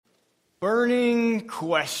Burning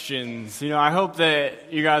questions. I hope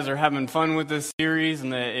that you guys are having fun with this series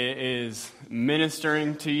and that it is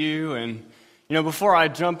ministering to you. And, before I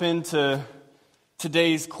jump into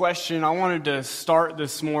today's question, I wanted to start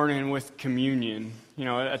this morning with communion.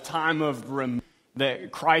 A time of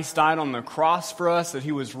that Christ died on the cross for us, that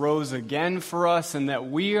he was rose again for us, and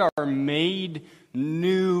that we are made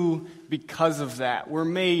new because of that. We're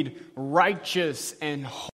made righteous and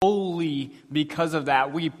holy because of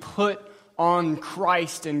that. We put on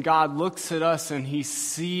Christ, and God looks at us and he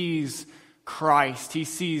sees Christ. He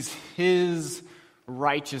sees his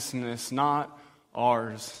righteousness, not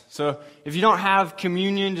ours. So if you don't have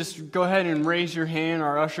communion, just go ahead and raise your hand.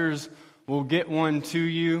 Our ushers will get one to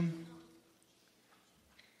you.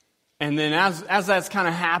 And then as that's kind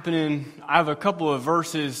of happening, I have a couple of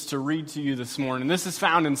verses to read to you this morning. This is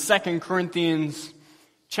found in 2 Corinthians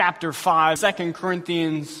chapter 5. 2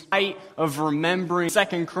 Corinthians, light of remembering.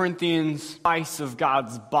 2 Corinthians, spice of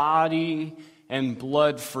God's body and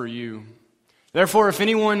blood for you. Therefore, if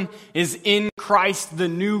anyone is in Christ, the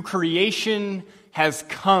new creation has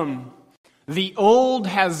come. The old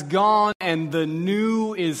has gone and the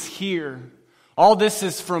new is here. All this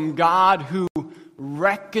is from God who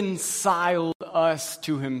reconciled us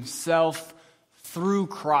to himself through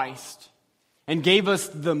Christ and gave us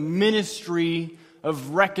the ministry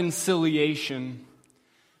of reconciliation,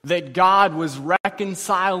 that God was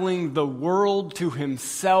reconciling the world to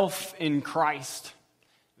himself in Christ,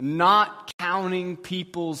 not counting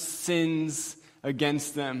people's sins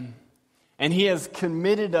against them. And he has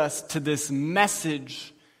committed us to this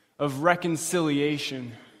message of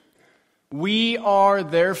reconciliation. We are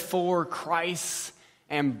therefore Christ's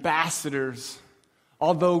ambassadors,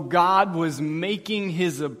 although God was making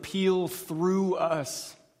his appeal through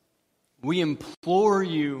us. We implore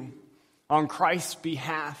you on Christ's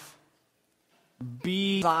behalf,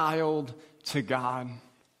 be reconciled to God.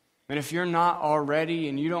 And if you're not already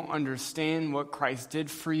and you don't understand what Christ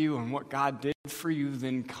did for you and what God did for you,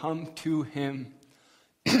 then come to him.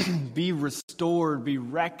 Be restored, be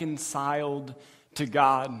reconciled to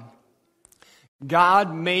God.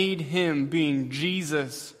 God made him, being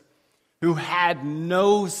Jesus, who had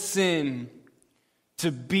no sin,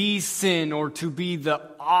 to be sin, or to be the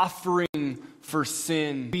offering for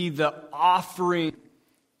sin, be the offering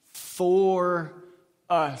for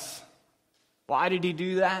us. Why did he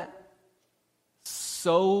do that?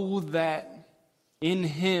 So that in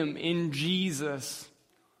him, in Jesus,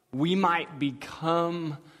 we might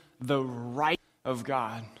become the right of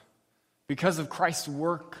God. Because of Christ's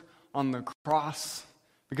work on the cross,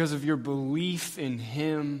 because of your belief in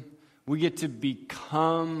him, we get to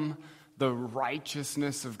become the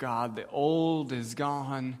righteousness of God. The old is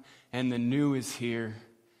gone and the new is here.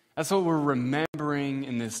 That's what we're remembering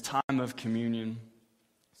in this time of communion.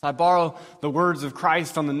 So I borrow the words of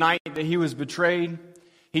Christ on the night that he was betrayed.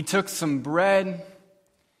 He took some bread,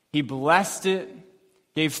 he blessed it,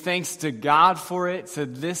 gave thanks to God for it,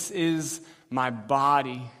 said, "This is my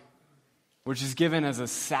body, which is given as a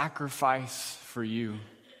sacrifice for you.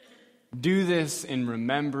 Do this in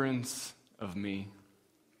remembrance of me."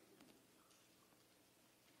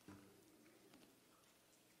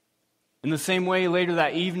 In the same way, later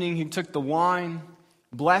that evening, he took the wine,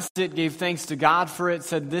 blessed it, gave thanks to God for it,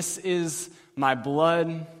 said, "This is my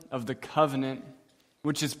blood of the covenant,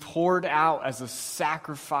 which is poured out as a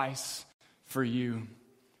sacrifice for you.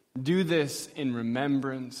 Do this in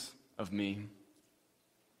remembrance of me."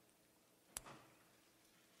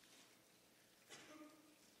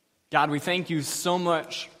 God, we thank you so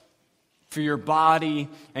much for your body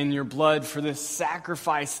and your blood, for this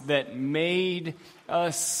sacrifice that made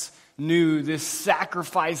us new, this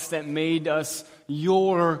sacrifice that made us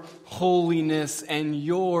your holiness and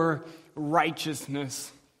your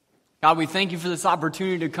righteousness. God, we thank you for this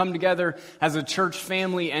opportunity to come together as a church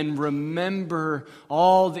family and remember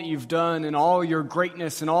all that you've done and all your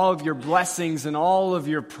greatness and all of your blessings and all of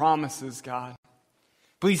your promises, God.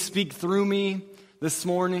 Please speak through me this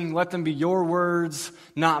morning. Let them be your words,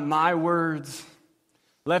 not my words.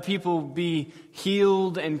 Let people be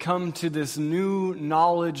healed and come to this new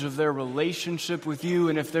knowledge of their relationship with you.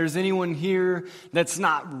 And if there's anyone here that's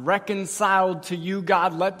not reconciled to you,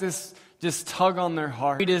 God, let this just tug on their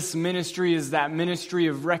heart. The greatest ministry is that ministry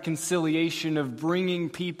of reconciliation, of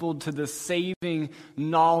bringing people to the saving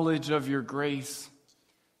knowledge of your grace.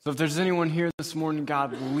 So if there's anyone here this morning,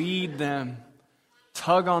 God, lead them.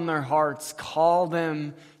 Tug on their hearts, call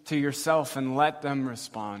them to yourself, and let them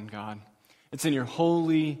respond, God. It's in your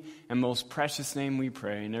holy and most precious name we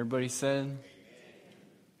pray. And everybody said,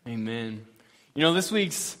 Amen. This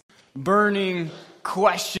week's burning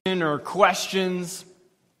question or questions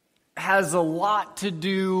has a lot to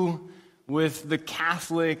do with the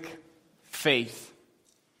Catholic faith.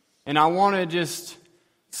 And I want to just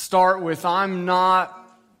start with, I'm not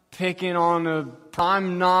picking on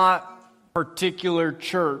I'm not particular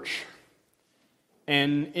church.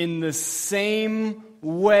 And in the same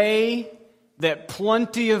way that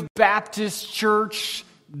plenty of Baptist church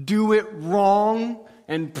do it wrong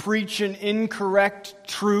and preach an incorrect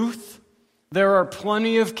truth, there are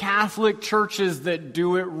plenty of Catholic churches that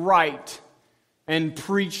do it right and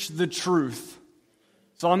preach the truth.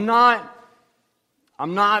 So I'm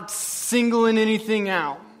not singling anything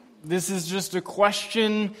out. This is just a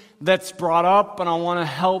question that's brought up, and I want to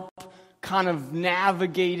help kind of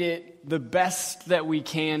navigate it the best that we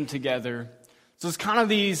can together. So it's kind of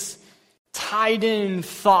these tied-in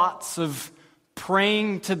thoughts of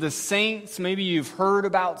praying to the saints. Maybe you've heard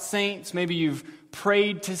about saints. Maybe you've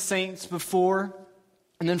prayed to saints before.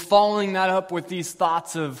 And then following that up with these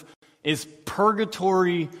thoughts of, is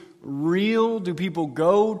purgatory real? Do people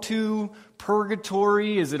go to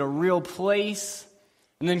purgatory? Is it a real place?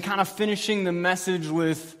 And then kind of finishing the message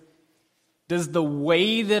with, does the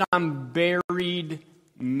way that I'm buried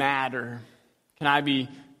matter? Can I be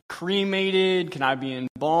cremated? Can I be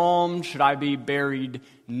embalmed? Should I be buried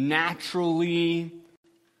naturally?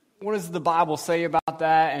 What does the Bible say about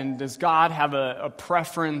that? And does God have a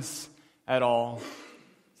preference at all? So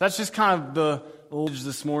that's just kind of the message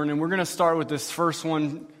this morning. We're going to start with this first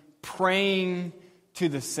one, praying to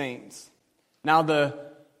the saints. Now, the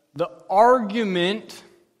argument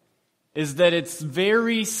is that it's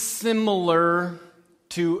very similar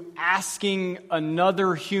to asking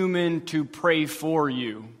another human to pray for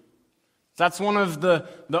you. That's one of the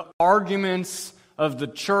arguments of the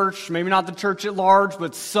church, maybe not the church at large,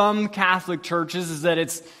 but some Catholic churches, is that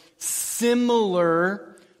it's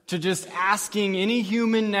similar to just asking any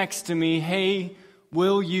human next to me, hey,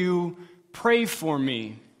 will you pray for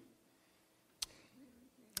me?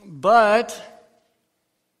 But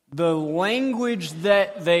the language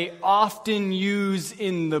that they often use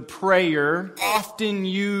in the prayer,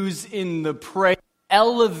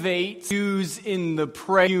 elevates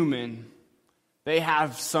human. They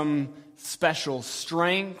have some special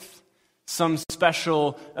strength, some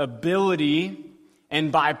special ability,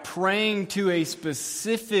 and by praying to a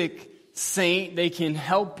specific saint, they can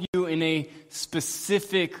help you in a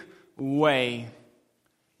specific way.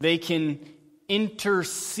 They can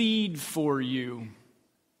intercede for you.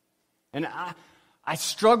 And I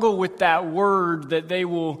struggle with that word, that they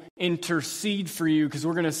will intercede for you, because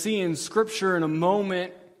we're going to see in Scripture in a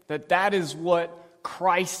moment that is what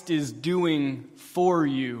Christ is doing for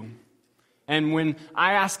you. And when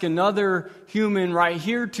I ask another human right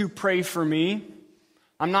here to pray for me,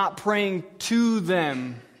 I'm not praying to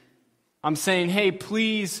them. I'm saying, hey,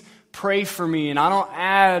 please pray for me. And I don't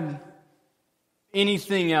add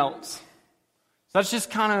anything else. So that's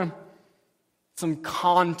just kind of some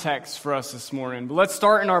context for us this morning. But let's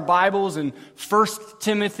start in our Bibles in 1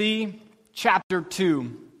 Timothy chapter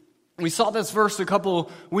 2. We saw this verse a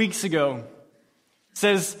couple weeks ago. It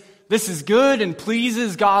says, this is good and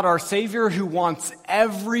pleases God our Savior, who wants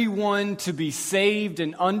everyone to be saved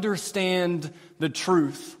and understand the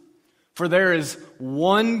truth. For there is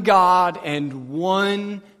one God and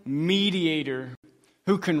one mediator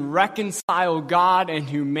who can reconcile God and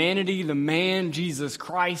humanity, the man Jesus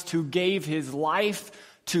Christ, who gave his life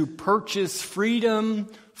to purchase freedom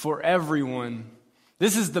for everyone.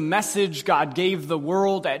 This is the message God gave the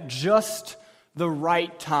world at just the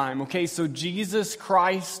right time. Okay, so Jesus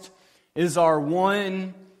Christ is our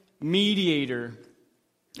one mediator.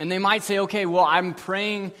 And they might say, okay, well, I'm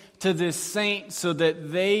praying to this saint so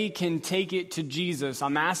that they can take it to Jesus.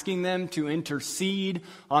 I'm asking them to intercede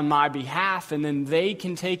on my behalf, and then they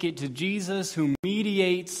can take it to Jesus, who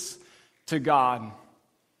mediates to God.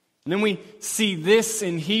 And then we see this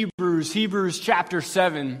in Hebrews chapter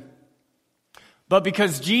 7. But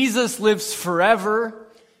because Jesus lives forever,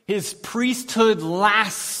 his priesthood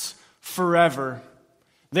lasts forever.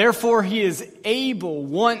 Therefore, he is able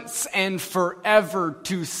once and forever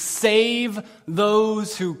to save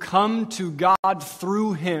those who come to God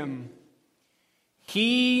through him.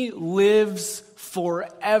 He lives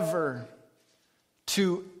forever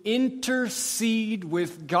to intercede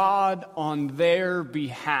with God on their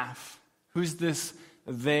behalf. Who's this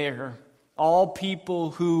there? All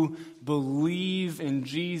people who believe in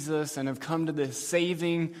Jesus and have come to this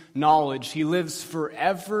saving knowledge. He lives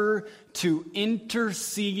forever to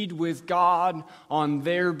intercede with God on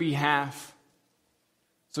their behalf.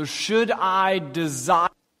 So should I desire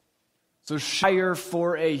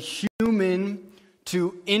for a human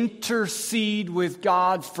to intercede with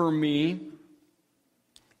God for me,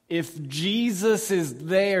 if Jesus is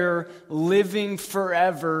there living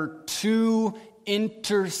forever to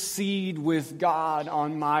intercede with God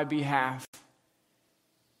on my behalf?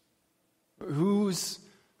 Who's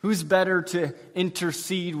better to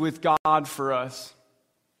intercede with God for us?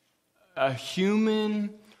 A human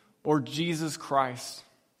or Jesus Christ?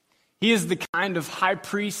 He is the kind of high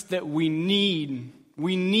priest that we need.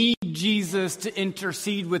 We need Jesus to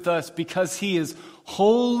intercede with us because he is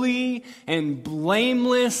holy and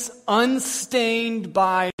blameless, unstained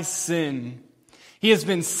by sin. He has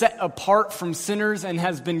been set apart from sinners and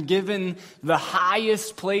has been given the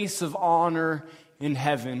highest place of honor in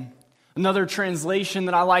heaven. Another translation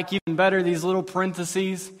that I like even better, these little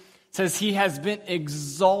parentheses, says he has been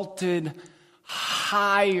exalted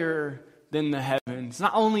higher than the heavens.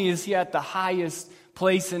 Not only is he at the highest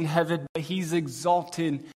place in heaven, but he's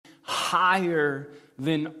exalted higher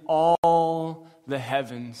than all the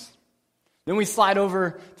heavens. Then we slide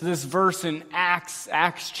over to this verse in Acts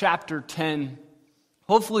chapter 10.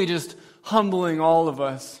 Hopefully just humbling all of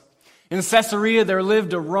us. In Caesarea, there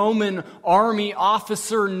lived a Roman army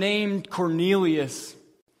officer named Cornelius,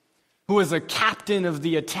 who was a captain of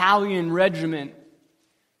the Italian regiment.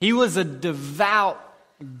 He was a devout,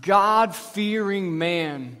 God-fearing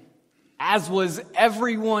man, as was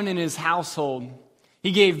everyone in his household.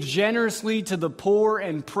 He gave generously to the poor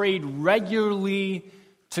and prayed regularly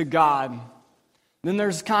to God. Then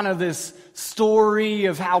there's kind of this story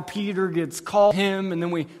of how Peter gets called him, and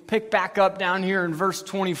then we pick back up down here in verse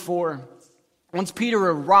 24. Once Peter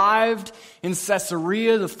arrived in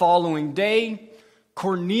Caesarea the following day,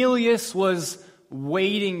 Cornelius was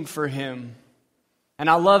waiting for him. And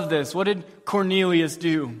I love this. What did Cornelius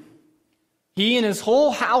do? He and his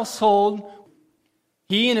whole household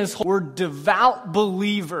were devout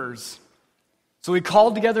believers. So he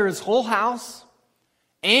called together his whole house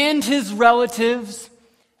and his relatives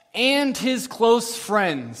and his close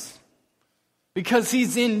friends because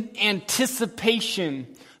he's in anticipation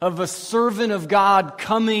of a servant of God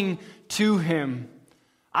coming to him.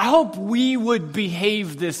 I hope we would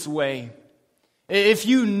behave this way. If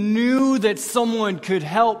you knew that someone could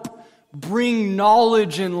help bring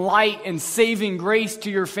knowledge and light and saving grace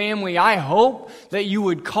to your family, I hope that you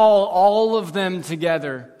would call all of them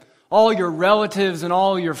together, all your relatives and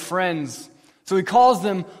all your friends. So he calls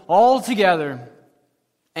them all together.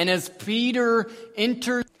 And as Peter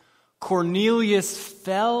entered, Cornelius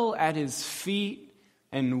fell at his feet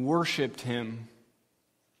and worshiped him.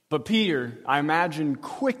 But Peter, I imagine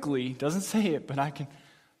quickly, doesn't say it, but I can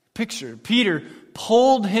picture, Peter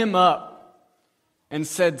pulled him up and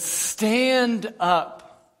said, "Stand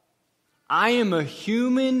up. I am a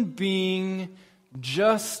human being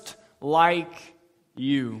just like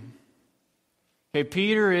you." Okay,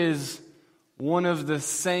 Peter is one of the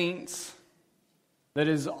saints that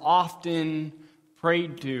is often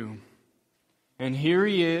prayed to. And here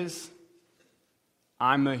he is.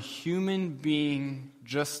 I'm a human being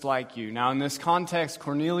just like you. Now, in this context,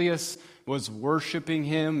 Cornelius was worshiping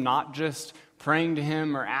him, not just praying to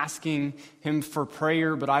him or asking him for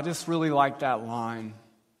prayer, but I just really like that line.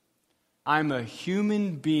 I'm a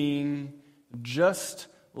human being just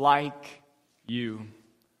like you.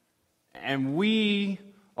 And we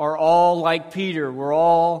are all like Peter. We're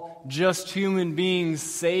all just human beings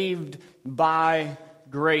saved by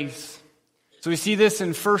grace. So we see this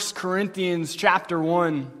in 1 Corinthians chapter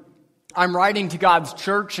 1. I'm writing to God's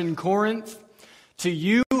church in Corinth, to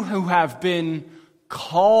you who have been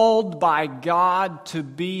called by God to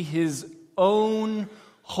be His own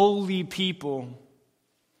holy people.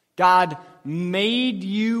 God made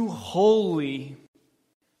you holy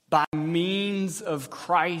by means of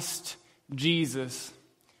Christ Jesus,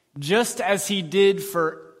 just as He did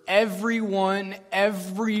for everyone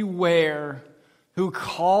everywhere who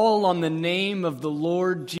call on the name of the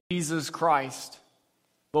Lord Jesus Christ,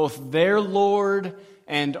 both their Lord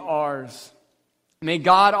and ours. May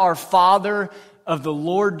God, our Father of the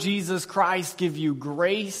Lord Jesus Christ, give you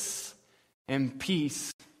grace and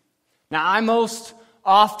peace. Now, I most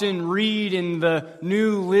often read in the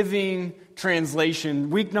New Living Translation.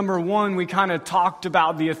 Week number 1, we kind of talked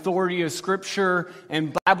about the authority of Scripture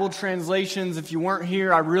and Bible translations. If you weren't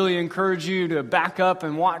here, I really encourage you to back up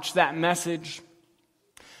and watch that message.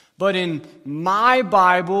 But in my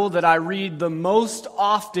Bible that I read the most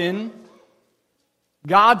often,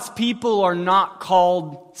 God's people are not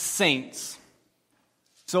called saints.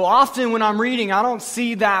 So often when I'm reading, I don't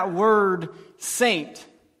see that word saint.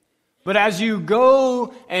 But as you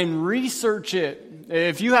go and research it,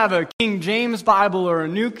 if you have a King James Bible or a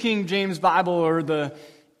New King James Bible or the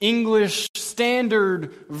English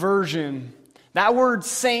Standard Version, that word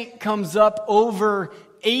saint comes up over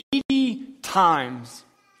 80 times.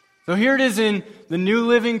 So here it is in the New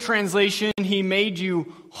Living Translation. He made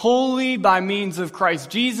you holy by means of Christ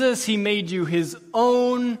Jesus. He made you his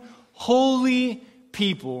own holy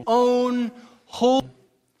people. Own holy.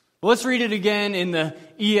 Let's read it again in the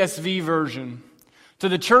ESV version. To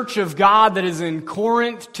the church of God that is in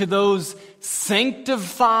Corinth, to those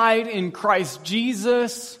sanctified in Christ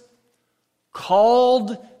Jesus,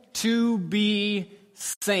 called to be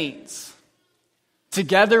saints,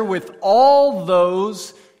 together with all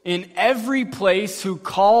those in every place who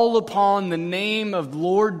call upon the name of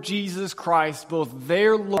Lord Jesus Christ, both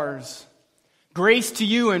their Lords. Grace to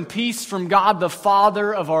you and peace from God the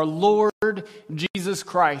Father of our Lord Jesus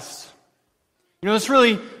Christ. You know, this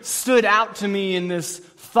really stood out to me in this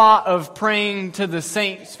thought of praying to the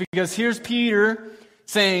saints, because here's Peter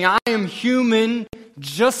saying, I am human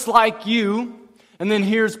just like you. And then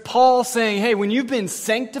here's Paul saying, hey, when you've been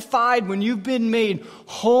sanctified, when you've been made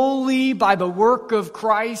holy by the work of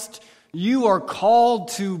Christ, you are called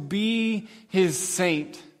to be his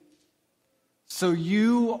saint. So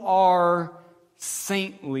you are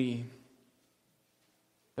saintly.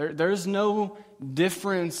 There's no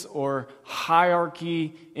difference or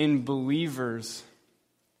hierarchy in believers.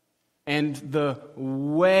 And the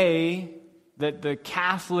way that the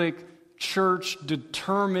Catholic Church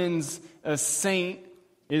determines a saint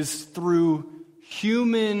is through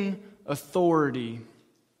human authority.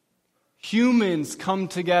 Humans come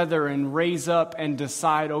together and raise up and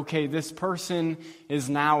decide, okay, this person is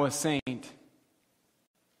now a saint.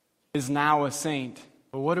 Is now a saint.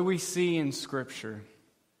 But what do we see in Scripture?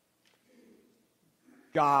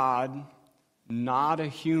 God, not a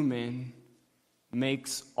human,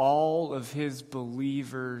 makes all of his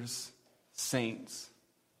believers saints.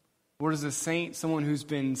 What is a saint? Someone who's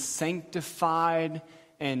been sanctified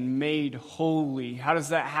and made holy. How does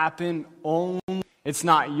that happen? It's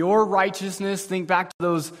not your righteousness. Think back to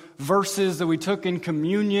those verses that we took in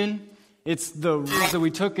communion. It's the that we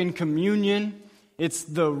took in communion. It's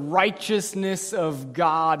the righteousness of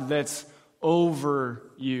God that's over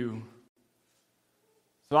you.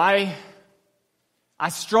 So I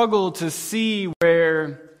struggle to see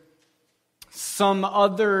where some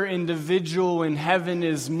other individual in heaven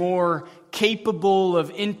is more capable of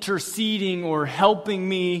interceding or helping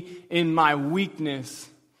me in my weakness.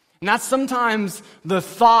 And that's sometimes the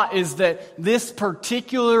thought, is that this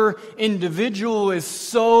particular individual is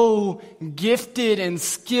so gifted and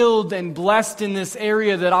skilled and blessed in this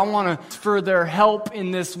area that I want to for their help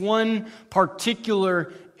in this one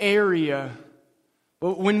particular area.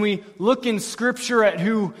 But when we look in Scripture at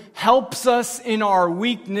who helps us in our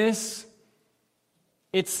weakness,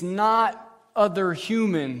 it's not other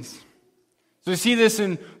humans. So we see this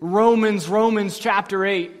in Romans chapter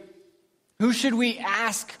 8. Who should we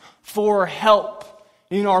ask for help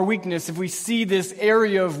in our weakness if we see this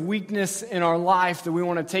area of weakness in our life that we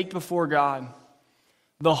want to take before God?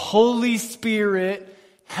 The Holy Spirit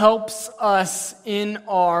helps us in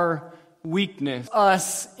our weakness.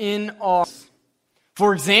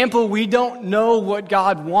 For example, we don't know what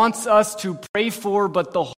God wants us to pray for,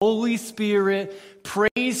 but the Holy Spirit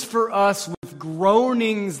prays for us with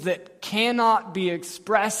groanings that cannot be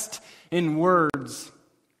expressed in words.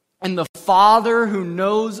 And the Father, who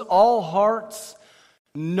knows all hearts,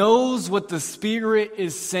 knows what the Spirit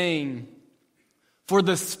is saying. For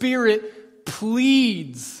the Spirit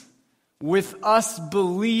pleads with us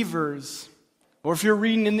believers. Or if you're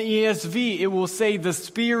reading in the ESV, it will say the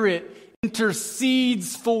Spirit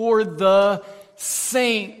intercedes for the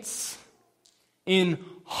saints in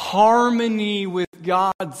harmony with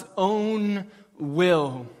God's own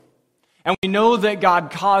will. And we know that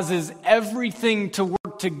God causes everything to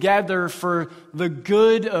work together for the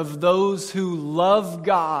good of those who love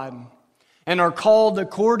God and are called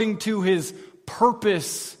according to his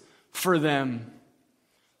purpose for them.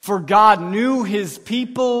 For God knew his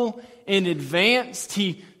people in advance.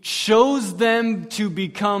 He chose them to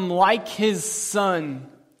become like his Son,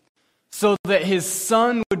 so that his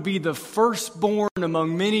Son would be the firstborn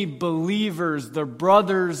among many believers, their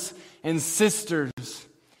brothers and sisters,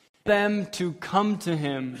 them to come to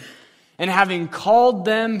him. And having called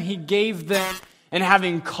them, he gave them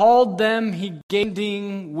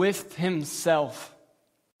with himself.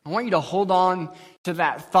 I want you to hold on to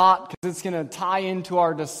that thought, because it's going to tie into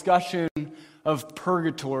our discussion of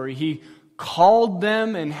purgatory. He called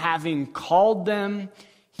them, and having called them,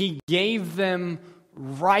 he gave them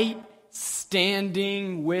right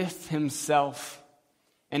standing with himself.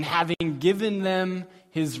 And having given them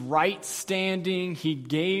his right standing, he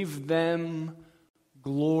gave them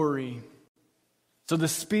glory. So the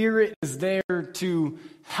Spirit is there to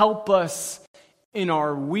help us in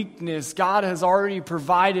our weakness. God has already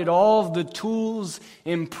provided all of the tools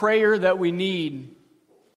in prayer that we need.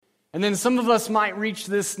 And then some of us might reach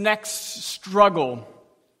this next struggle.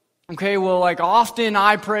 Okay, well, like often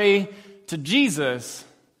I pray to Jesus.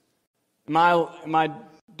 Am I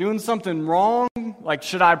doing something wrong? Like,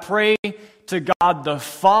 should I pray to God the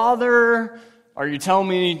Father? Are you telling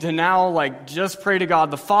me to now, like, just pray to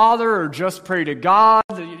God the Father or just pray to God?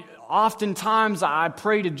 Oftentimes I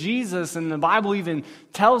pray to Jesus, and the Bible even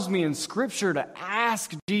tells me in Scripture to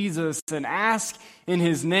ask Jesus and ask in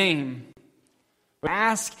His name.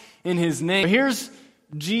 Ask in His name. Here's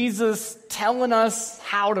Jesus telling us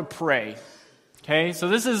how to pray. Okay, so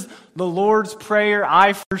this is the Lord's Prayer.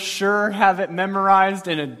 I for sure have it memorized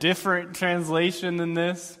in a different translation than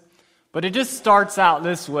this. But it just starts out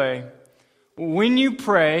this way. When you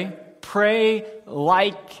pray, pray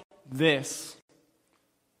like this.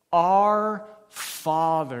 Our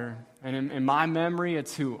Father. And in my memory,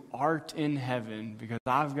 it's who art in heaven, because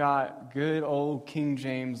I've got good old King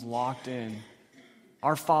James locked in.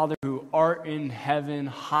 Our Father who art in heaven,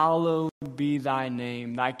 hallowed be thy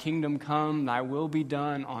name. Thy kingdom come, thy will be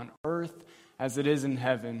done on earth as it is in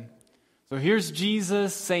heaven. So here's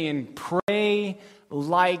Jesus saying, pray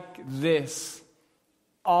like this.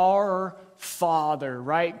 Our Father,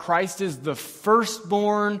 right? Christ is the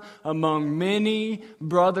firstborn among many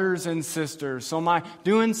brothers and sisters. So am I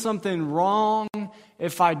doing something wrong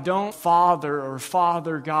if I don't Father or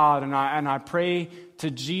Father God and I pray to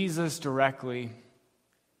Jesus directly?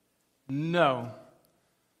 No.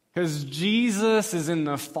 Because Jesus is in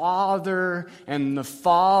the Father and the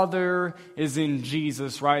Father is in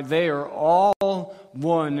Jesus, right? They are all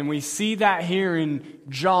one. And we see that here in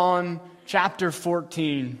John chapter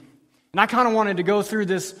 14. And I kind of wanted to go through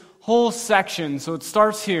this whole section. So it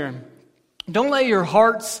starts here. Don't let your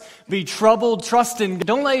hearts be troubled. Trust in God.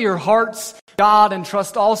 Don't let your hearts God and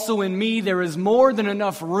trust also in me. There is more than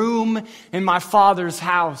enough room in my Father's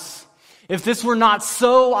house. If this were not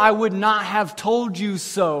so, I would not have told you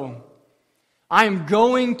so. I am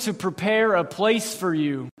going to prepare a place for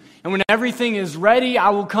you. And when everything is ready,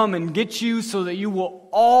 I will come and get you so that you will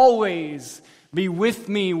always be with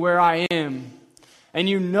me where I am. And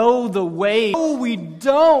you know the way. No, we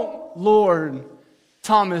don't, Lord,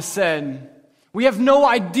 Thomas said. We have no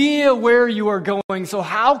idea where you are going, so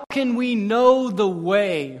how can we know the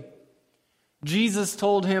way? Jesus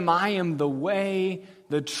told him, I am the way,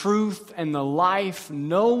 the truth, and the life.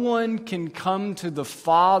 No one can come to the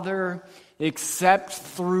Father except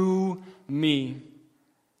through me.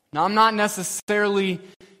 Now, I'm not necessarily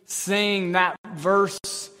saying that verse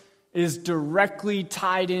is directly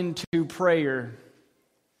tied into prayer,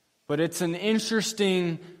 but it's an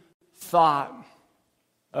interesting thought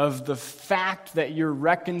of the fact that you're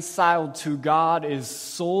reconciled to God is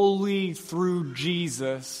solely through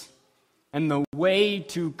Jesus. And the way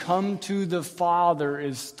to come to the Father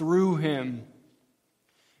is through Him.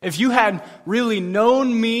 If you had really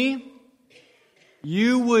known me,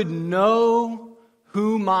 you would know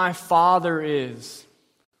who my Father is.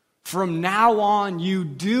 From now on, you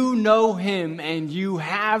do know Him and you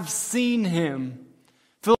have seen Him.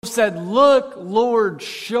 Philip said, look, Lord,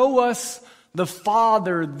 show us the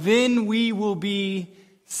Father, then we will be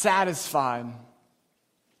satisfied.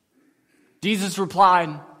 Jesus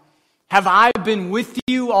replied, have I been with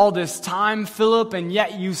you all this time, Philip, and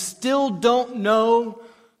yet you still don't know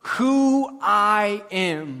who I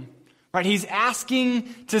am? Right? He's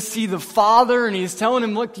asking to see the Father, and he's telling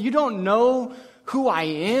him, look, you don't know who I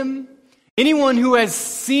am? Anyone who has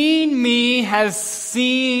seen me has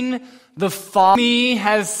seen the Father. Me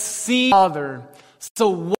has seen the Father.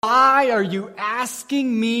 So why are you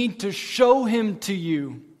asking me to show Him to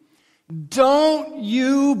you? Don't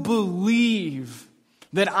you believe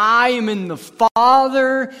that I am in the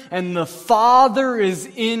Father and the Father is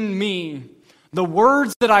in me? The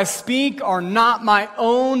words that I speak are not my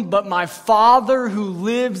own, but my Father who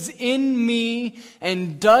lives in me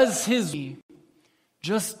and does His will.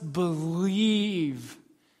 Just believe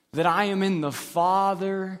that I am in the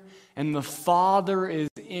Father and the Father is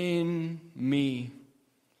in me.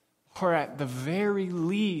 Or at the very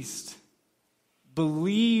least,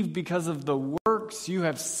 believe because of the works you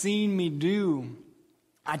have seen me do.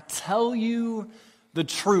 I tell you the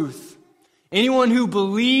truth. Anyone who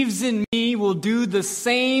believes in me will do the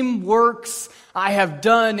same works I have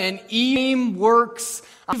done, and even works,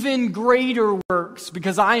 even greater works,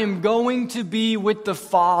 because I am going to be with the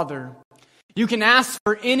Father. You can ask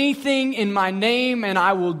for anything in my name, and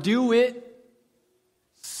I will do it,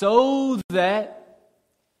 so that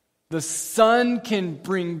the Son can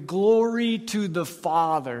bring glory to the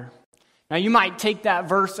Father. Now, you might take that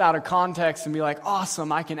verse out of context and be like,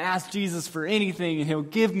 awesome, I can ask Jesus for anything and he'll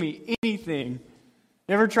give me anything.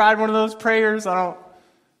 You ever tried one of those prayers? It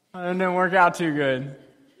didn't work out too good.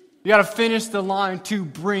 You got to finish the line, to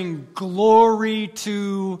bring glory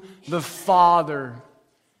to the Father.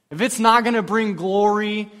 If it's not going to bring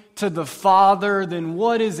glory to the Father, then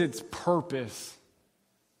what is its purpose?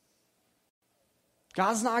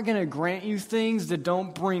 God's not going to grant you things that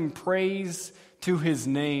don't bring praise to His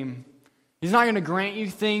name. He's not going to grant you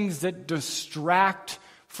things that distract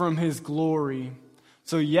from His glory.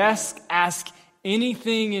 So yes, ask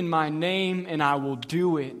anything in my name and I will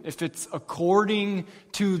do it, if it's according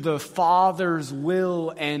to the Father's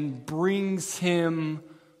will and brings Him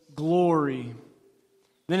glory.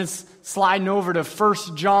 Then it's sliding over to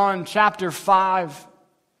 1 John chapter 5.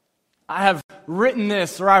 I have written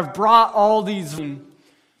this, or I've brought all these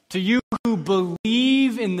to you who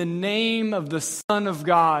believe in the name of the Son of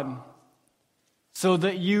God, so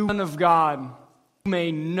that you, Son of God,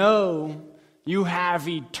 may know you have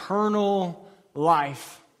eternal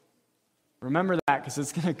life. Remember that, because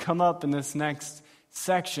it's going to come up in this next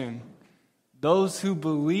section. Those who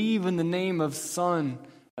believe in the name of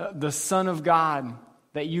the Son of God,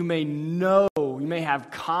 that you may know, you may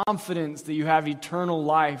have confidence that you have eternal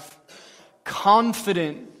life.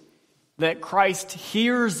 Confident that Christ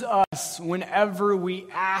hears us whenever we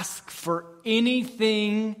ask for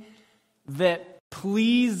anything that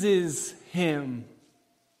pleases Him.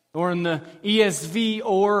 Or in the ESV,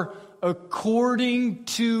 or according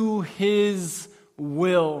to His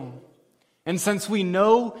will. And since we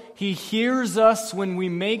know He hears us when we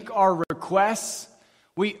make our requests,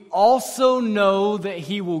 we also know that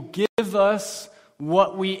He will give us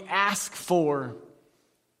what we ask for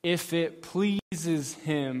if it pleases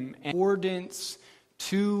Him in accordance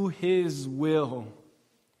to His will.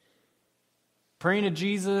 Praying to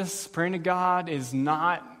Jesus, praying to God is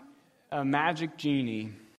not a magic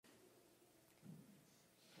genie.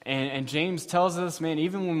 And James tells us, man,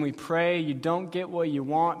 even when we pray, you don't get what you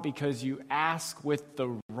want because you ask with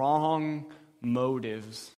the wrong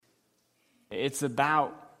motives. It's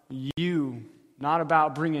about you, not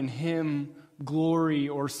about bringing Him glory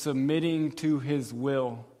or submitting to His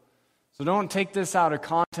will. So don't take this out of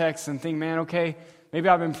context and think, man, okay, maybe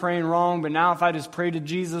I've been praying wrong, but now if I just pray to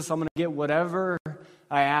Jesus, I'm going to get whatever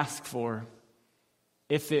I ask for.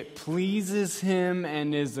 If it pleases Him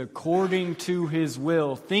and is according to His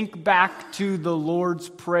will. Think back to the Lord's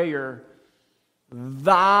Prayer.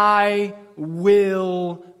 Thy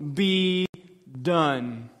will be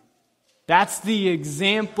done. That's the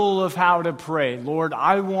example of how to pray. Lord,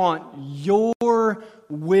 I want your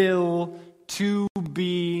will to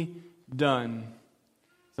be done.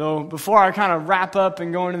 So before I kind of wrap up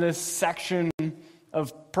and go into this section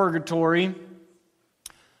of Purgatory,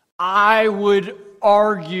 I would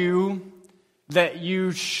argue that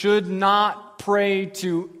you should not pray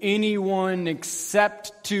to anyone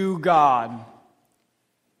except to God.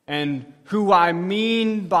 And who I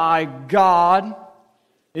mean by God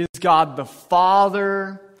is God the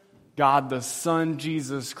Father, God the Son,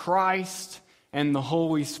 Jesus Christ, and the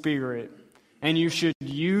Holy Spirit. And you should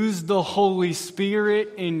use the Holy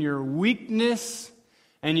Spirit in your weakness,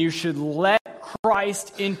 and you should let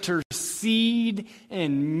Christ intercede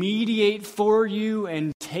and mediate for you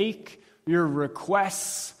and take your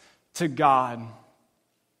requests to God.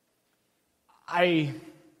 I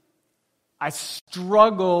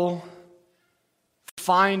struggle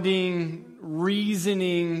finding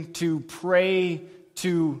reasoning to pray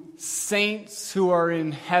to saints who are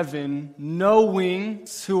in heaven, knowing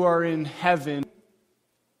who are in heaven.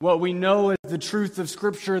 What we know is the truth of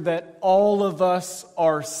Scripture, that all of us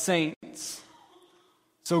are saints.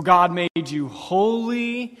 So God made you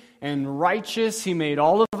holy and righteous. He made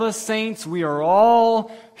all of us saints. We are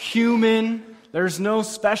all human. There's no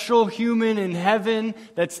special human in heaven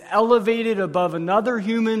that's elevated above another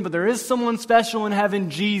human, but there is someone special in heaven,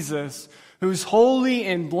 Jesus, who's holy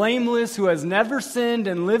and blameless, who has never sinned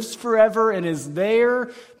and lives forever and is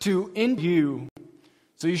there to end you.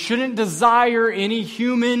 So you shouldn't desire any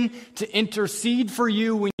human to intercede for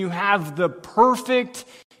you when you have the perfect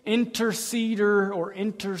interceder or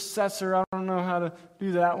intercessor, I don't know how to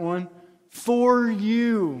do that one, for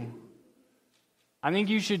you. I think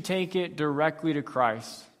you should take it directly to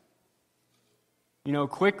Christ.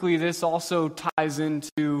 Quickly, this also ties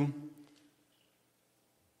into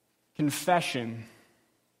confession.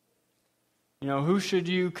 Who should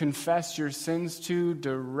you confess your sins to?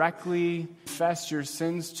 Directly confess your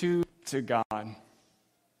sins to God.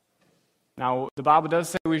 Now, the Bible does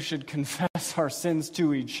say we should confess our sins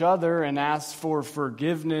to each other and ask for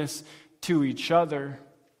forgiveness to each other.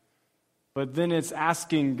 but then it's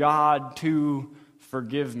asking God to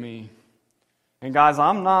forgive me. And guys,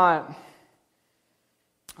 I'm not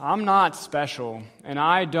special, and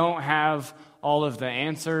I don't have all of the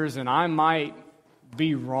answers, and I might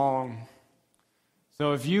be wrong.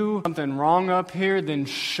 So if you have something wrong up here, then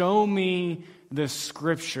show me the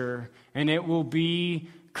Scripture, and it will be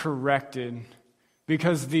corrected.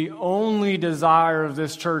 Because the only desire of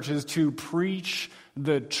this church is to preach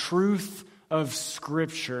the truth of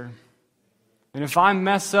Scripture. And if I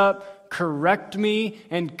mess up, correct me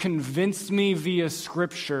and convince me via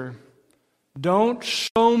Scripture. Don't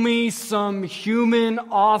show me some human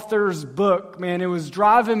author's book. Man, it was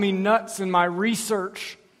driving me nuts in my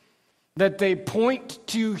research that they point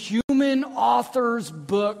to human authors'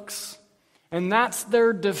 books, and that's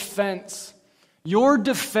their defense. Your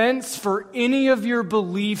defense for any of your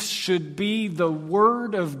beliefs should be the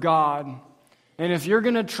Word of God. And if you're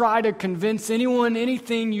going to try to convince anyone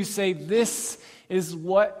anything, you say, this is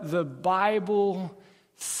what the Bible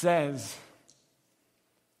says.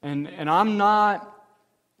 And I'm not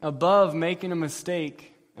above making a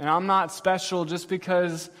mistake. And I'm not special just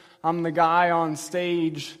because I'm the guy on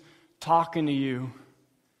stage talking to you.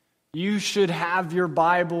 You should have your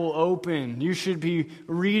Bible open. You should be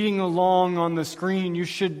reading along on the screen. You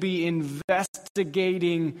should be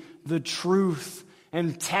investigating the truth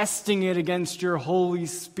and testing it against your Holy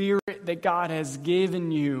Spirit that God has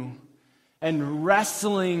given you and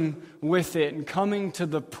wrestling with it and coming to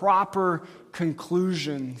the proper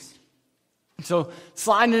conclusions. So,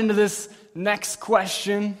 sliding into this next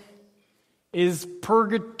question, is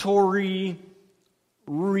purgatory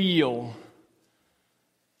real?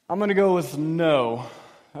 I'm going to go with no.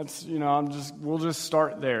 We'll just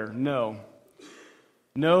start there. No.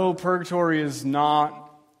 No, purgatory is not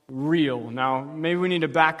real. Now, maybe we need to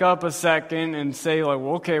back up a second and say,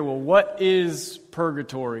 what is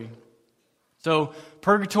purgatory? So,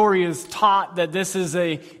 purgatory is taught that this is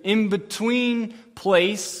a in-between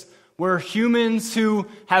place where humans who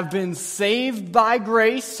have been saved by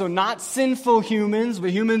grace, so not sinful humans,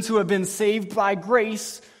 but humans who have been saved by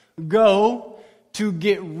grace, go to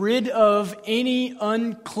get rid of any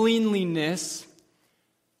uncleanliness.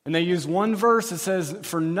 And they use one verse that says,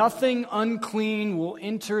 "For nothing unclean will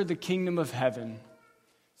enter the kingdom of heaven."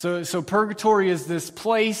 So purgatory is this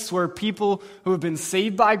place where people who have been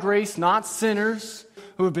saved by grace, not sinners,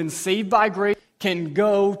 who have been saved by grace, can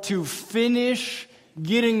go to finish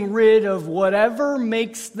getting rid of whatever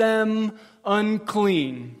makes them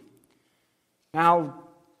unclean. Now,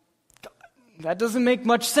 that doesn't make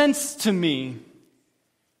much sense to me,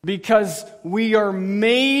 because we are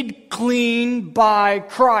made clean by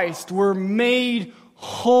Christ. We're made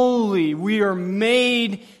holy. We are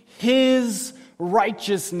made His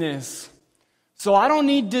righteousness. So I don't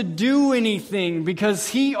need to do anything because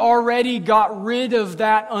He already got rid of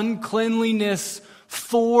that uncleanliness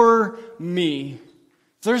for me.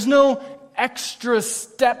 There's no extra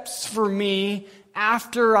steps for me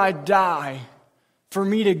after I die for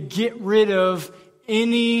me to get rid of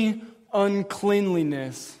any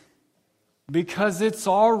uncleanliness, because it's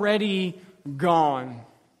already gone.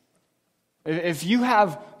 If you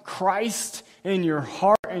have Christ in your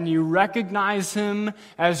heart and you recognize Him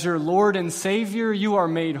as your Lord and Savior, you are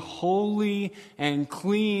made holy and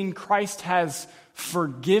clean. Christ has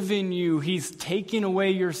forgiven you. He's taken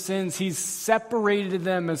away your sins. He's separated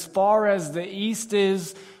them as far as the east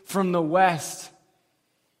is from the west.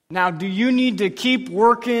 Now, do you need to keep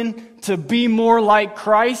working to be more like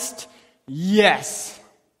Christ? Yes.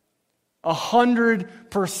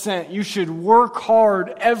 100%. You should work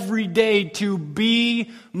hard every day to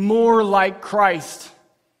be more like Christ.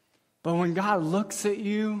 But when God looks at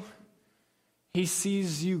you, He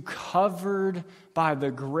sees you covered by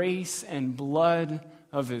the grace and blood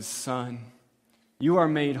of His Son. You are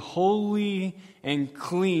made holy and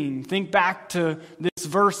clean. Think back to this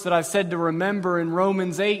verse that I said to remember in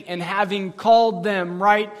Romans 8, and having called them,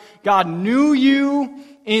 right? God knew you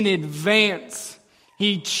in advance.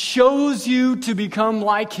 He chose you to become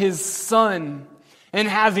like His Son. And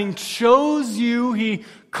having chose you, He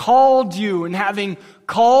called you. And having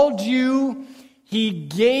called you, He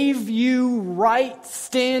gave you right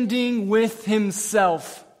standing with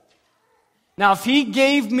Himself. Now, if He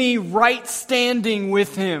gave me right standing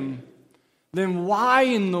with Him, then why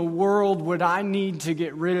in the world would I need to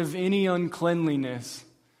get rid of any uncleanliness?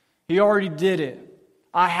 He already did it.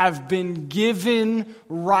 I have been given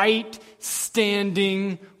right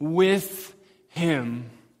standing with Him.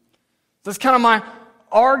 That's kind of my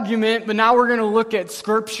argument, but now we're going to look at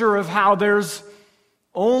Scripture of how there's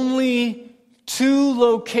only 2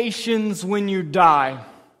 locations when you die.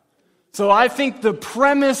 So I think the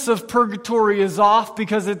premise of purgatory is off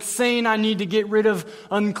because it's saying I need to get rid of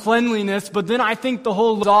uncleanliness, but then I think the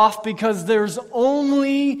whole is off because there's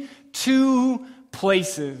only two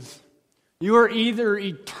places. You are either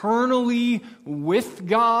eternally with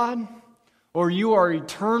God or you are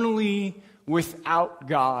eternally without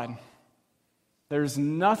God. There's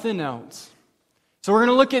nothing else. So we're going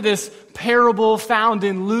to look at this parable found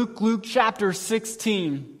in Luke chapter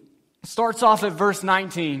 16. It starts off at verse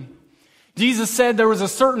 19. Jesus said there was a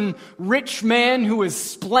certain rich man who was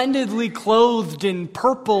splendidly clothed in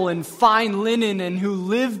purple and fine linen and who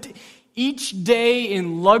lived each day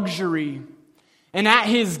in luxury. And at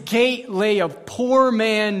his gate lay a poor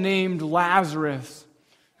man named Lazarus,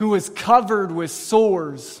 who was covered with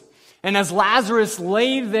sores. And as Lazarus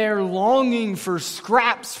lay there longing for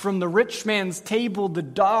scraps from the rich man's table, the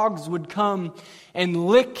dogs would come and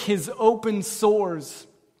lick his open sores.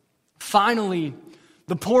 Finally,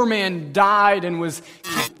 the poor man died and was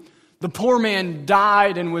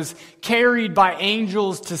carried by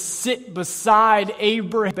angels to sit beside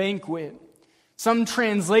Abraham's banquet. Some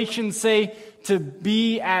translations say to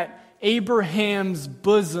be at Abraham's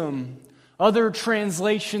bosom. Other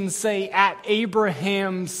translations say at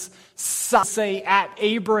Abraham's side.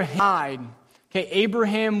 Okay,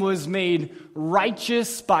 Abraham was made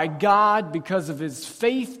righteous by God because of his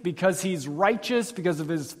faith. Because he's righteous, because of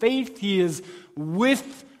his faith, he is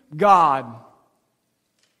with God.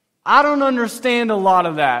 I don't understand a lot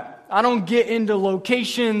of that. I don't get into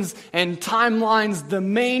locations and timelines. The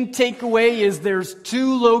main takeaway is there's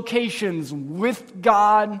two locations, with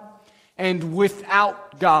God and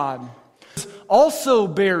without God. He was also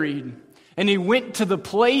buried, and he went to the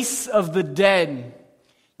place of the dead.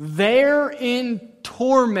 There in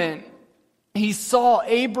torment, he saw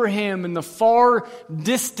Abraham in the far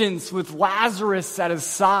distance with Lazarus at his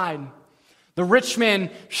side. The rich man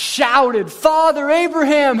shouted, "Father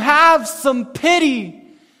Abraham, have some pity.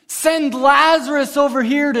 Send Lazarus over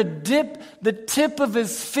here to dip the tip of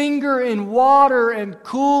his finger in water and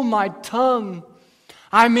cool my tongue.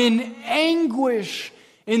 I'm in anguish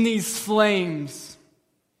in these flames."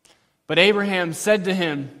 But Abraham said to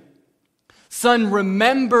him, "Son,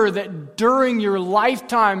 remember that during your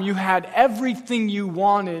lifetime you had everything you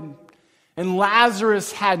wanted, and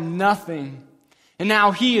Lazarus had nothing. And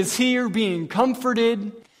now he is here being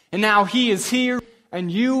comforted, and now he is here,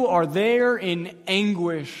 and you are there in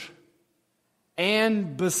anguish.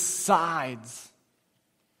 And besides,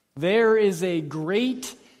 there is a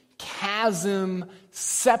great chasm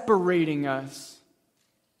separating us.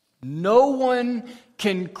 No one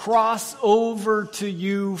can cross over to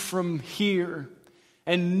you from here,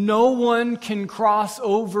 and no one can cross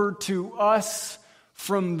over to us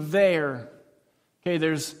from there." Okay,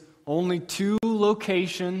 there's only two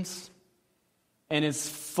locations, and it's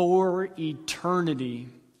for eternity.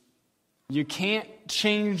 You can't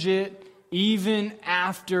change it even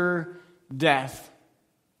after death.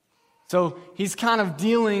 So he's kind of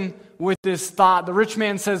dealing with this thought. The rich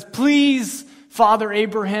man says, "Please, Father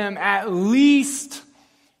Abraham, at least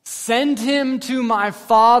send him to my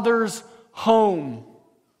father's home."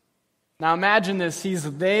 Now imagine this. He's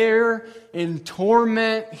there in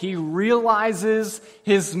torment. He realizes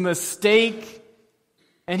his mistake,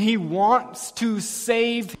 and he wants to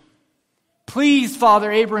save. "Please,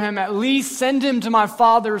 Father Abraham, at least send him to my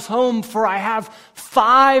father's home, for I have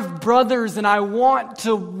 5 brothers, and I want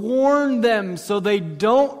to warn them so they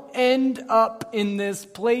don't end up in this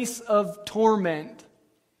place of torment."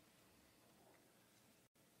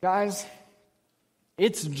 Guys,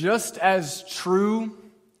 it's just as true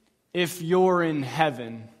if you're in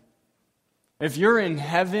heaven. If you're in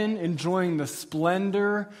heaven enjoying the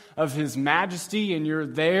splendor of His majesty and you're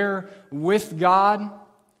there with God,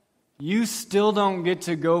 you still don't get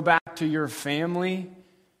to go back to your family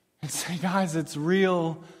and say, "Guys, it's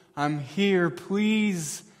real. I'm here.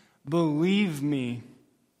 Please believe me."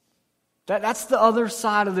 That's the other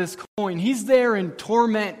side of this coin. He's there in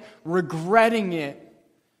torment, regretting it.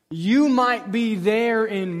 You might be there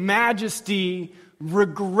in majesty,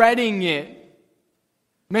 regretting it.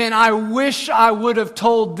 "Man, I wish I would have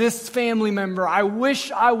told this family member. I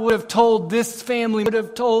wish I would have told this family, would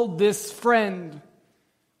have told this friend."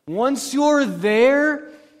 Once you're there,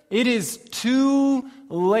 it is too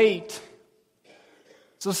late.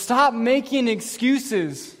 So stop making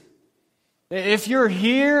excuses. If you're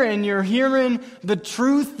here and you're hearing the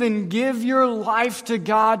truth, then give your life to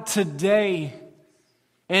God today.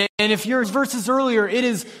 And if your verses earlier, it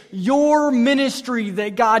is your ministry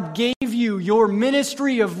that God gave you, your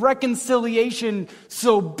ministry of reconciliation.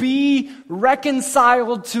 So be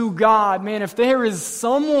reconciled to God. Man, if there is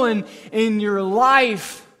someone in your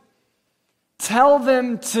life Tell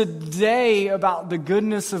them today about the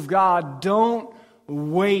goodness of God. Don't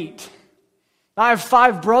wait. I have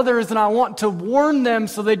 5 brothers and I want to warn them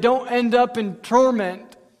so they don't end up in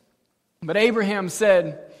torment. But Abraham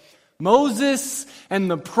said, Moses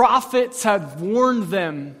and the prophets have warned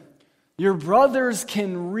them. Your brothers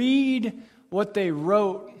can read what they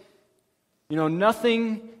wrote.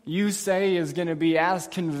 Nothing you say is going to be as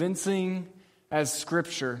convincing as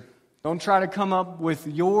Scripture. Don't try to come up with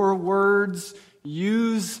your words.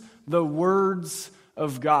 Use the words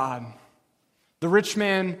of God. The rich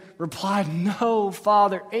man replied, No,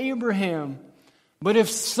 Father Abraham, but if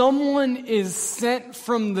someone is sent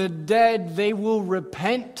from the dead, they will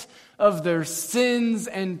repent of their sins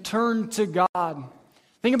and turn to God.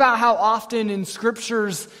 Think about how often in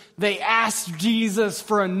Scriptures they ask Jesus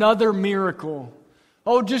for another miracle.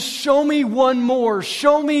 Oh, just show me one more.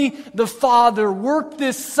 Show me the Father. Work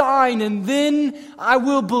this sign and then I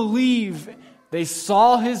will believe. They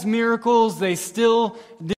saw his miracles. They still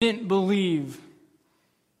didn't believe.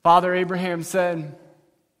 Father Abraham said,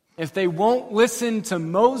 if they won't listen to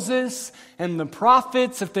Moses and the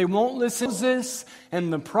prophets, if they won't listen to Moses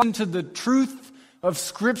and to the truth of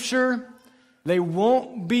Scripture, they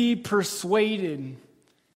won't be persuaded,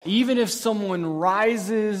 even if someone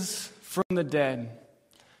rises from the dead.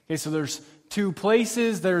 Okay, so there's 2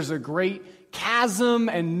 places. There's a great chasm,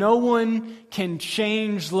 and no one can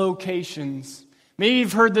change locations. Maybe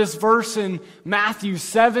you've heard this verse in Matthew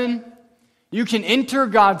 7. You can enter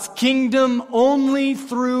God's kingdom only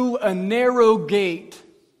through a narrow gate,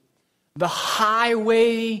 the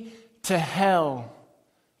highway to hell,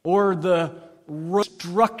 or the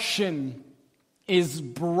destruction is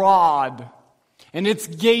broad, and its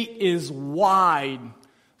gate is wide,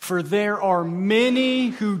 for there are many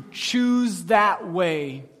who choose that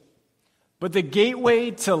way. But the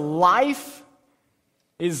gateway to life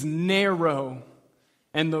is narrow,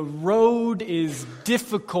 and the road is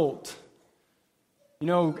difficult.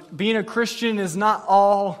 Being a Christian is not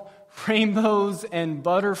all rainbows and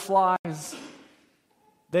butterflies.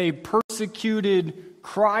 They persecuted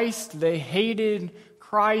Christ. They hated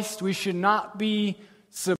Christ. We should not be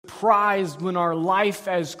surprised when our life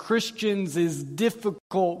as Christians is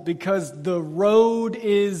difficult, because the road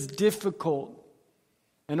is difficult.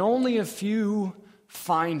 And only a few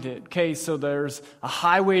find it. Okay, so there's a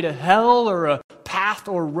highway to hell, or a path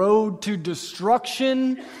or road to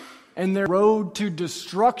destruction. And there's a road to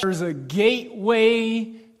destruction. There's a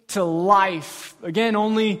gateway to life. Again,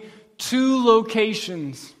 only 2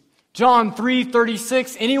 locations. John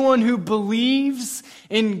 3:36, anyone who believes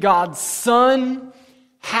in God's Son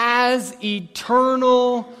has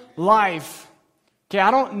eternal life. Okay, I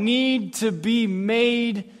don't need to be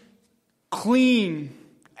made clean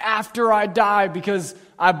after I die, because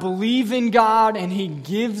I believe in God and He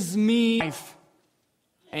gives me life.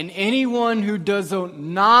 And anyone who does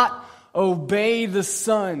not obey the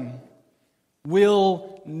Son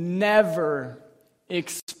will never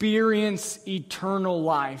experience eternal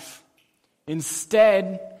life.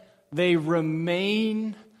 Instead, they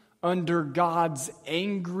remain under God's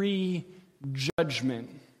angry judgment.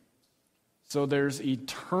 So there's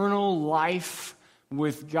eternal life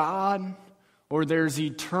with God, or there's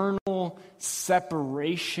eternal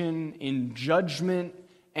separation in judgment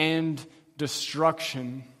and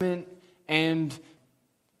destruction. And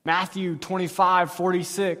Matthew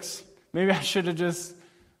 25:46. Maybe I should have just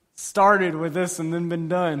started with this and then been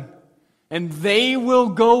done. And they will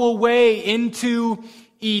go away into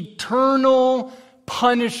eternal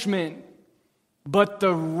punishment, but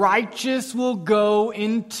the righteous will go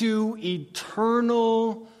into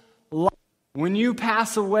eternal life. When you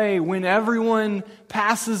pass away, when everyone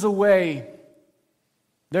passes away,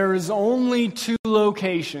 there is only 2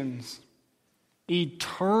 locations: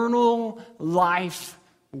 eternal life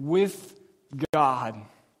with God.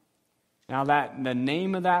 Now, the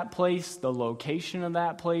name of that place, the location of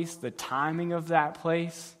that place, the timing of that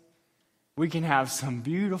place, we can have some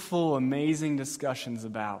beautiful, amazing discussions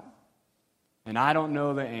about. And I don't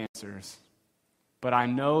know the answers, but I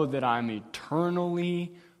know that I'm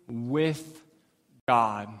eternally with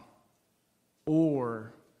God,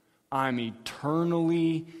 or I'm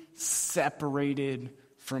eternally separated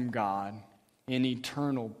from God in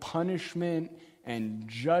eternal punishment and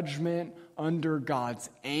judgment under God's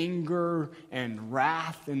anger and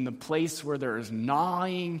wrath, in the place where there is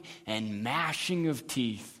gnawing and gnashing of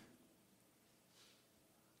teeth.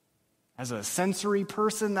 As a sensory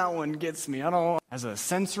person, that one gets me. As a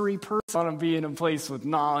sensory person, I want to be in a place with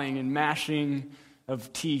gnawing and gnashing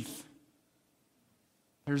of teeth.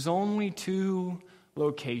 There's only 2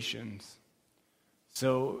 locations.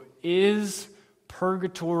 So is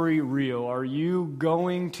purgatory real? Are you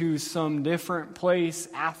going to some different place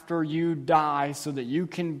after you die so that you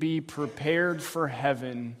can be prepared for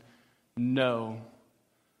heaven? No.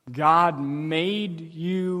 God made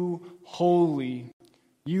you holy.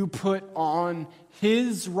 You put on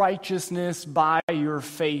His righteousness by your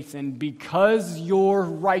faith. And because you're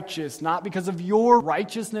righteous, not because of your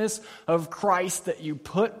righteousness of Christ that you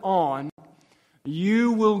put on,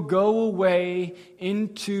 you will go away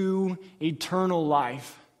into eternal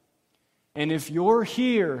life. And if you're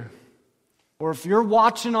here, or if you're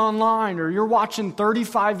watching online, or you're watching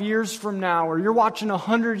 35 years from now, or you're watching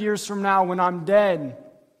 100 years from now when I'm dead,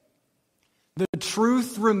 the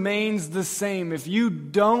truth remains the same. If you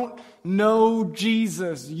don't know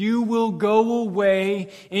Jesus, you will go away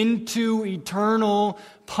into eternal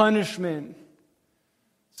punishment.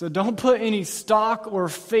 So don't put any stock or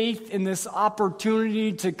faith in this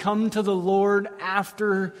opportunity to come to the Lord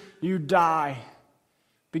after you die,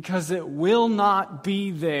 because it will not be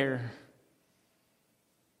there.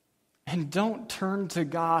 And don't turn to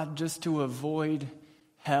God just to avoid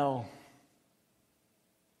hell.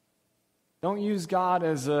 Don't use God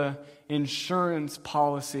as an insurance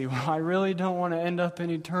policy. Well, I really don't want to end up in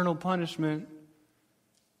eternal punishment.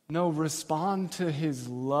 No, respond to His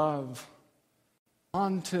love.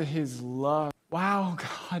 Onto His love. Wow,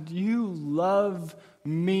 God, you love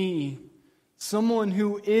me. Someone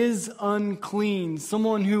who is unclean,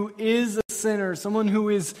 someone who is a sinner, someone who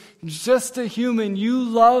is just a human. You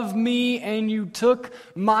love me and you took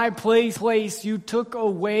my place. You took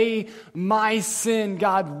away my sin.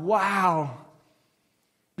 God, wow.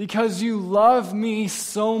 Because you love me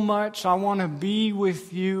so much, I want to be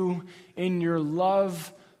with you in your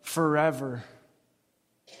love forever.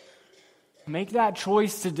 Make that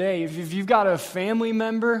choice today. If you've got a family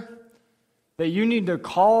member that you need to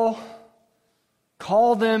call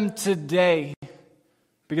them today.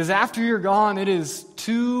 Because after you're gone, it is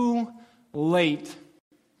too late.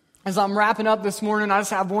 As I'm wrapping up this morning, I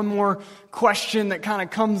just have one more question that kind of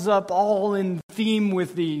comes up all in theme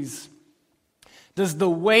with these. Does the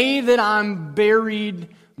way that I'm buried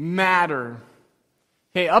matter?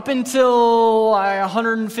 Okay, up until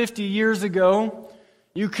 150 years ago,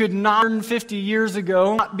 you could not 150 years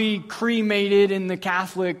ago not be cremated in the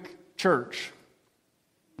Catholic Church.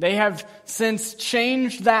 They have since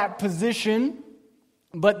changed that position,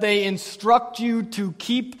 but they instruct you to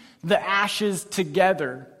keep the ashes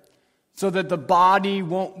together so that the body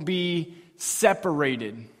won't be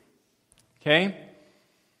separated. Okay?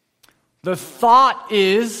 The thought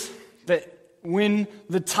is that when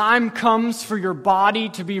the time comes for your body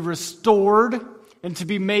to be restored and to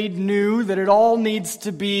be made new, that it all needs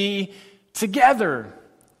to be together.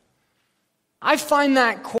 I find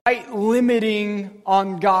that quite limiting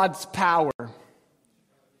on God's power.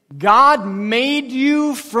 God made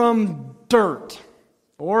you from dirt,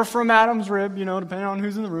 or from Adam's rib, depending on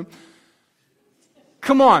who's in the room.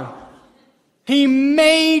 Come on. He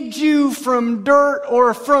made you from dirt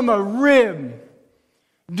or from a rib.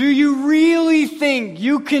 Do you really think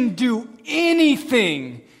you can do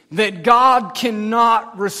anything that God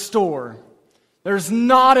cannot restore? There's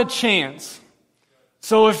not a chance.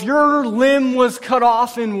 So if your limb was cut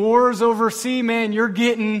off in wars overseas, man, you're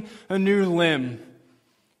getting a new limb.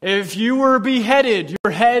 If you were beheaded,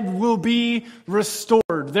 your head will be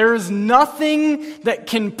restored. There is nothing that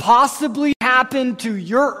can possibly happen to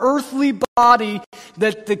your earthly body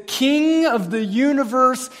that the King of the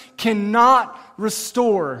universe cannot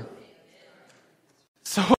restore.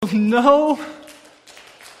 So no,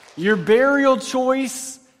 your burial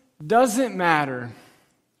choice doesn't matter.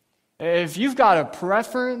 If you've got a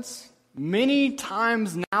preference, many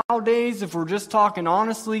times nowadays, if we're just talking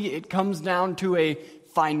honestly, it comes down to a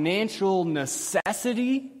financial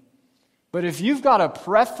necessity. But if you've got a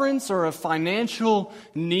preference or a financial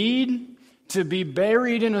need to be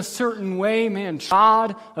buried in a certain way, man,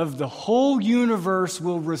 God of the whole universe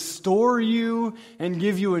will restore you and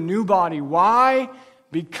give you a new body. Why?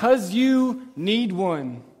 Because you need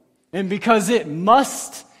one. And because it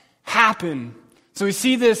must happen. So we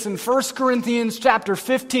see this in 1 Corinthians chapter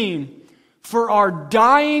 15. For our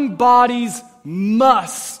dying bodies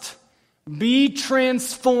must be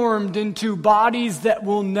transformed into bodies that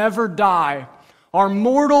will never die. Our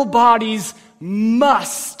mortal bodies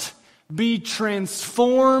must be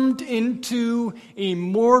transformed into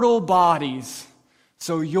immortal bodies.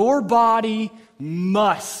 So your body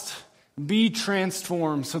must be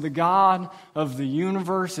transformed. So the God of the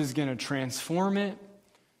universe is going to transform it.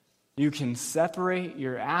 You can separate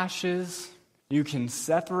your ashes. You can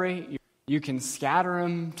separate You can scatter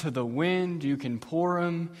them to the wind. You can pour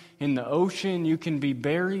them in the ocean. You can be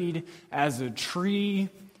buried as a tree.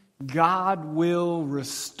 God will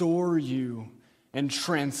restore you and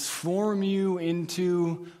transform you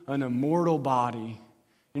into an immortal body.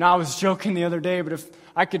 I was joking the other day, but if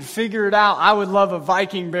I could figure it out, I would love a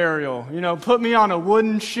Viking burial. Put me on a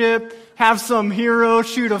wooden ship, have some hero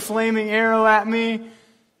shoot a flaming arrow at me.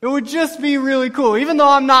 It would just be really cool, even though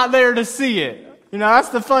I'm not there to see it. That's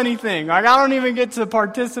the funny thing. I don't even get to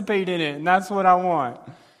participate in it, and that's what I want.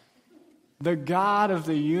 The God of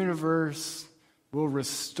the universe will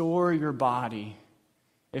restore your body.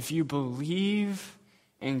 If you believe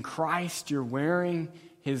in Christ, you're wearing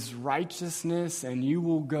His righteousness, and you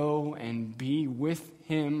will go and be with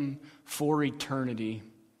Him for eternity.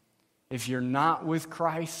 If you're not with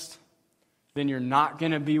Christ, then you're not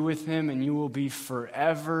going to be with Him, and you will be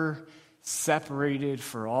forever separated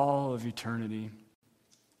for all of eternity.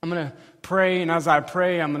 I'm going to pray, and as I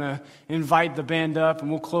pray, I'm going to invite the band up, and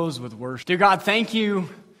we'll close with worship. Dear God, thank you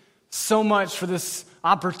so much for this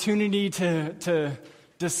opportunity to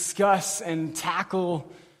discuss and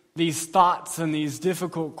tackle these thoughts and these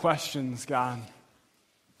difficult questions, God.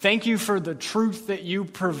 Thank you for the truth that you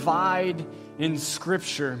provide in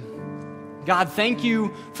Scripture. God, thank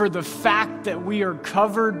you for the fact that we are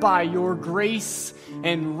covered by your grace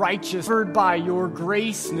and righteousness, covered by your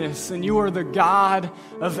graceness, and you are the God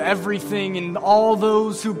of everything, and all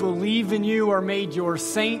those who believe in you are made your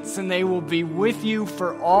saints, and they will be with you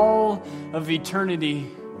for all of eternity.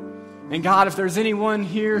 And God, if there's anyone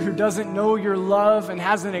here who doesn't know your love and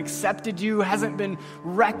hasn't accepted you, hasn't been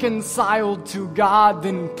reconciled to God,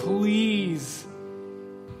 then please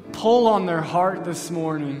pull on their heart this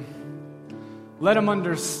morning. Let them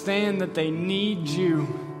understand that they need you,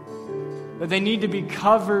 that they need to be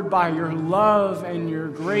covered by your love and your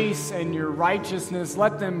grace and your righteousness.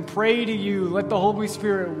 Let them pray to you. Let the Holy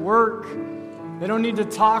Spirit work. They don't need to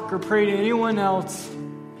talk or pray to anyone else.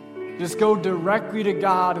 Just go directly to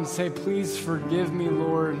God and say, please forgive me,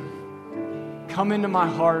 Lord. Come into my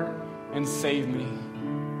heart and save me.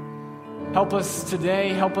 Help us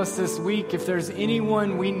today, help us this week. If there's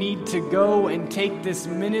anyone we need to go and take this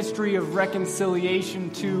ministry of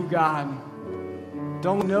reconciliation to, God,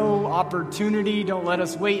 don't no opportunity. Don't let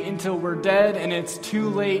us wait until we're dead and it's too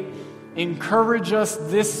late. Encourage us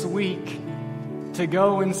this week to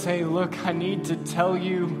go and say, look, I need to tell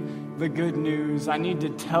you the good news. I need to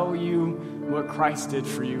tell you what Christ did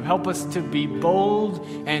for you. Help us to be bold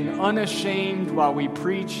and unashamed while we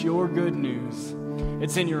preach your good news.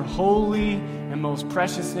 It's in your holy and most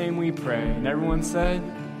precious name we pray. And everyone said,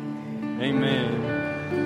 amen.